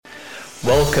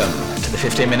Welcome to the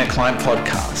 15-Minute Client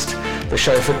Podcast, the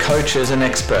show for coaches and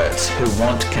experts who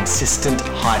want consistent,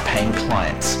 high-paying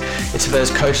clients. It's for those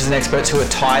coaches and experts who are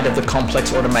tired of the complex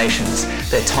automations.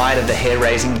 They're tired of the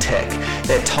hair-raising tech.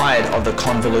 They're tired of the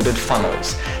convoluted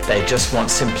funnels. They just want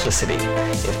simplicity.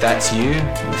 If that's you,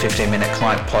 the 15-Minute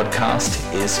Client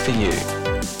Podcast is for you.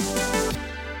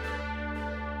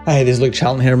 Hey, this is Luke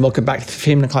Charlton here, and welcome back to the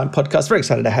 15-Minute Client Podcast. Very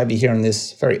excited to have you here on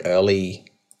this very early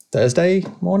Thursday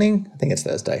morning. I think it's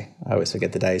Thursday. I always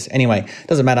forget the days. Anyway,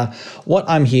 doesn't matter. What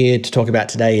I'm here to talk about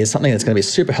today is something that's going to be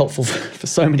super helpful for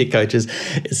so many coaches.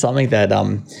 It's something that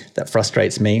that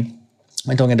frustrates me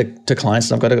when talking to clients.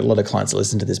 And I've got a lot of clients that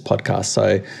listen to this podcast.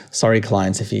 So sorry,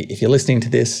 clients, if you're listening to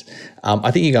this.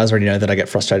 I think you guys already know that I get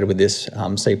frustrated with this.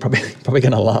 So you're probably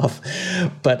going to laugh.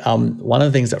 Not one of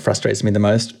the things that frustrates me the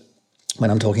most when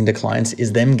I'm talking to clients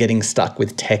is them getting stuck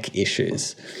with tech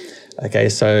issues. Okay,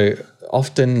 so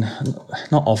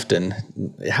not often,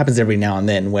 it happens every now and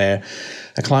then where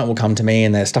a client will come to me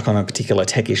and they're stuck on a particular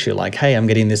tech issue like, hey, I'm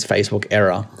getting this Facebook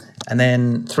error. And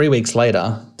then 3 weeks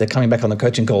later, they're coming back on the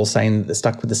coaching call saying they're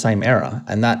stuck with the same error.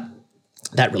 And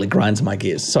that really grinds my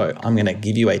gears. So I'm going to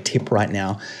give you a tip right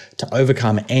now to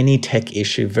overcome any tech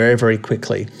issue very, very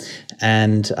quickly.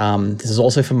 And this is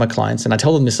also for my clients, and I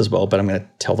tell them this as well, but I'm going to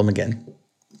tell them again.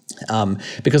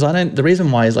 Because the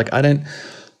reason why is I don't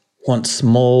want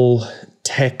small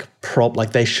tech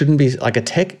they shouldn't be, a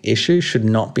tech issue should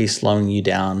not be slowing you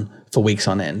down for weeks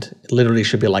on end. It literally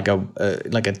should be like a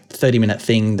 30-minute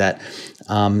thing that,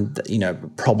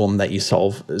 problem that you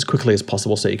solve as quickly as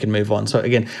possible so you can move on. So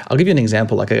again, I'll give you an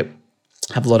example. I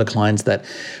have a lot of clients that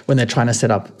when they're trying to set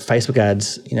up Facebook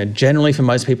ads, generally for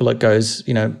most people it goes,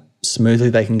 smoothly.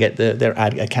 They can get their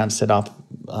ad account set up,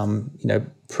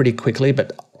 pretty quickly,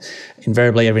 but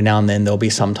invariably every now and then there'll be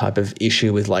some type of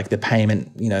issue with the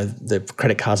payment, the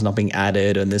credit card's not being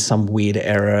added and there's some weird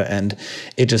error and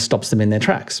it just stops them in their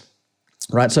tracks.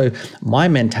 Right. So my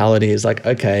mentality is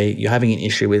okay, you're having an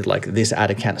issue with this ad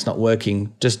account is not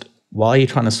working. Just while you're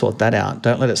trying to sort that out,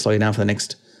 don't let it slow you down for the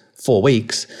next 4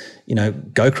 weeks.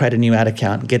 Go create a new ad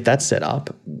account, get that set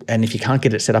up. And if you can't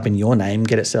get it set up in your name,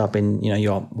 get it set up in,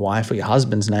 your wife or your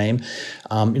husband's name.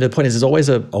 The point is there's always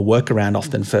a workaround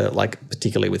often for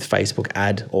particularly with Facebook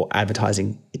ad or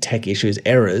advertising tech issues,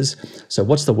 errors. So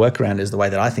what's the workaround is the way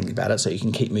that I think about it. So you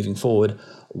can keep moving forward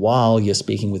while you're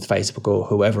speaking with Facebook or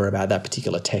whoever about that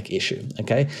particular tech issue.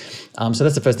 Okay. So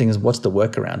that's the first thing is what's the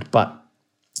workaround? But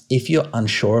if you're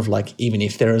unsure of even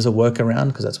if there is a workaround,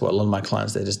 because that's what a lot of my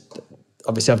clients, they're just,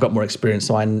 obviously I've got more experience,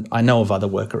 so I know of other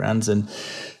workarounds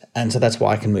and so that's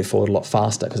why I can move forward a lot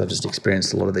faster because I've just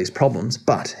experienced a lot of these problems.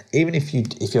 But even if you're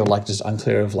just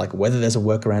unclear of whether there's a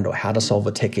workaround or how to solve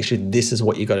a tech issue, this is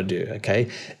what you got to do, okay?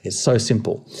 It's so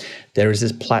simple. There is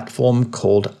this platform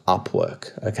called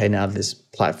Upwork, okay? Now this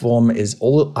platform is,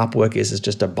 all Upwork is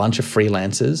just a bunch of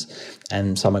freelancers,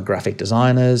 and some are graphic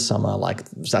designers, some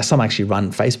actually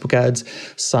run Facebook ads,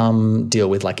 some deal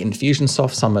with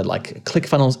Infusionsoft, some are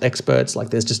ClickFunnels experts,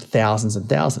 there's just thousands and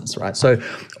thousands, right? So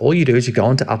all you do is you go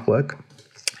onto Upwork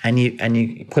and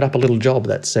you put up a little job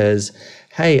that says,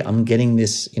 hey, I'm getting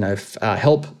this,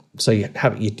 help. So you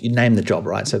name the job,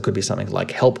 right? So it could be something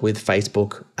like help with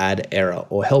Facebook ad error,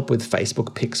 or help with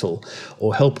Facebook pixel,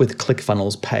 or help with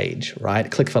ClickFunnels page, right?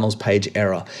 ClickFunnels page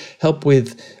error, help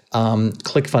with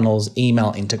ClickFunnels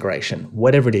email integration,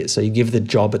 whatever it is. So you give the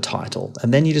job a title,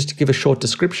 and then you just give a short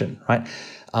description, right?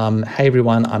 Hey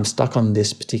everyone, I'm stuck on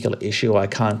this particular issue. I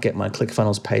can't get my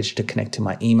ClickFunnels page to connect to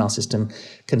my email system.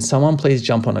 Can someone please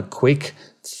jump on a quick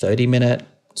 30-minute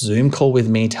Zoom call with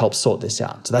me to help sort this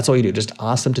out? So that's all you do. Just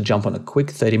ask them to jump on a quick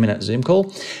 30-minute Zoom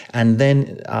call, and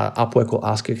then Upwork will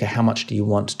ask you, okay, how much do you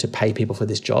want to pay people for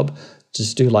this job?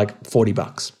 Just do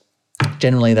 $40.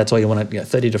 Generally, that's all you want,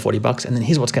 30 to $40. And then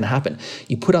here's what's going to happen.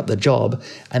 You put up the job,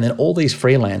 and then all these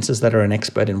freelancers that are an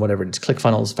expert in whatever it is,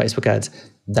 ClickFunnels, Facebook ads,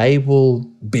 they will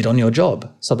bid on your job.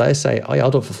 So they say, oh yeah,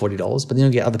 I'll do it for $40. But then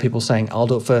you'll get other people saying, I'll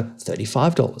do it for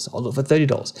 $35. I'll do it for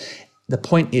 $30. The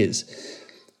point is,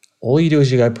 all you do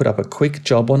is you go put up a quick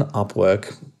job on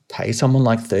Upwork, pay someone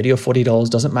 $30 or $40.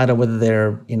 Doesn't matter whether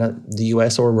they're the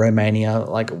US or Romania,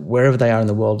 wherever they are in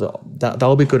the world,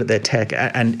 they'll be good at their tech.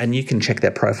 And you can check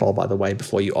their profile, by the way,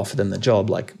 before you offer them the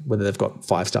job, whether they've got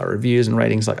 5-star reviews and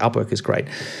ratings. Upwork is great.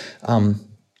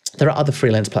 There are other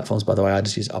freelance platforms, by the way. I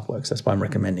just use Upwork, so that's why I'm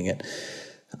recommending it.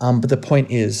 But the point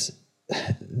is,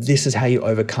 this is how you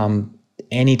overcome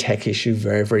any tech issue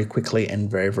very, very quickly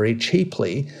and very, very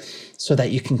cheaply, so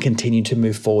that you can continue to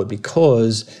move forward,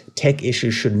 because tech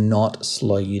issues should not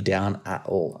slow you down at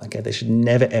all. Okay, they should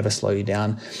never, ever slow you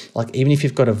down. Even if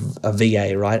you've got a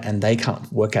VA, right, and they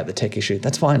can't work out the tech issue,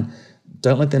 that's fine.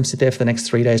 Don't let them sit there for the next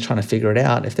 3 days trying to figure it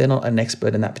out. If they're not an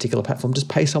expert in that particular platform, just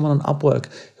pay someone on Upwork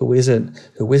who is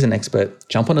an expert.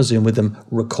 Jump on a Zoom with them,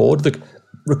 record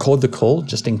the call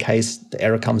just in case the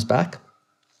error comes back.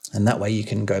 And that way you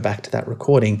can go back to that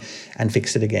recording and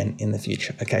fix it again in the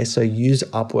future. Okay, so use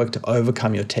Upwork to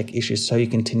overcome your tech issues so you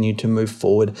continue to move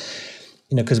forward.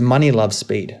 Because money loves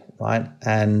speed, right?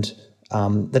 And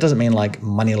that doesn't mean like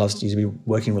money loves you to be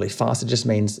working really fast. It just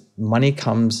means money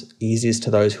comes easiest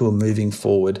to those who are moving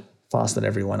forward faster than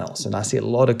everyone else. And I see a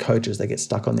lot of coaches, they get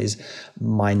stuck on these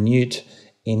minute,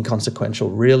 inconsequential,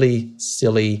 really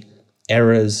silly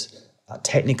errors,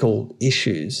 technical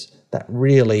issues that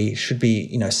really should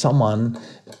be, someone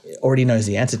already knows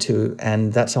the answer to,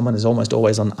 and that someone is almost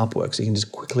always on Upwork. So you can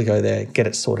just quickly go there, get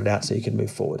it sorted out so you can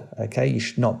move forward. Okay. You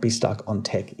should not be stuck on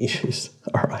tech issues.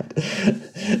 All right.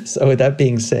 So with that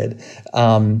being said,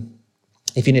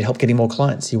 if you need help getting more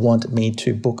clients, you want me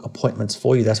to book appointments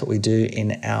for you. That's what we do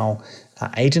in our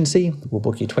agency. We'll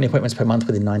book you 20 appointments per month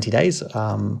within 90 days,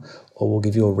 or we'll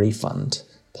give you a refund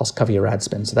plus cover your ad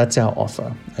spend. So that's our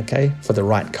offer. Okay. For the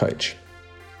right coach.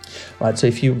 Right, so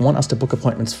if you want us to book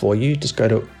appointments for you, just go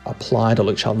to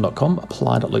apply.lukecharlton.com,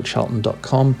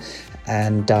 apply.lukecharlton.com,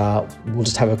 and we'll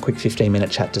just have a quick 15-minute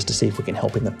chat just to see if we can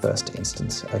help in the first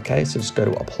instance. Okay, so just go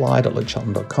to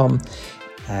apply.lukecharlton.com,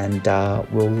 and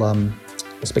we'll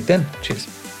speak then.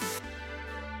 Cheers.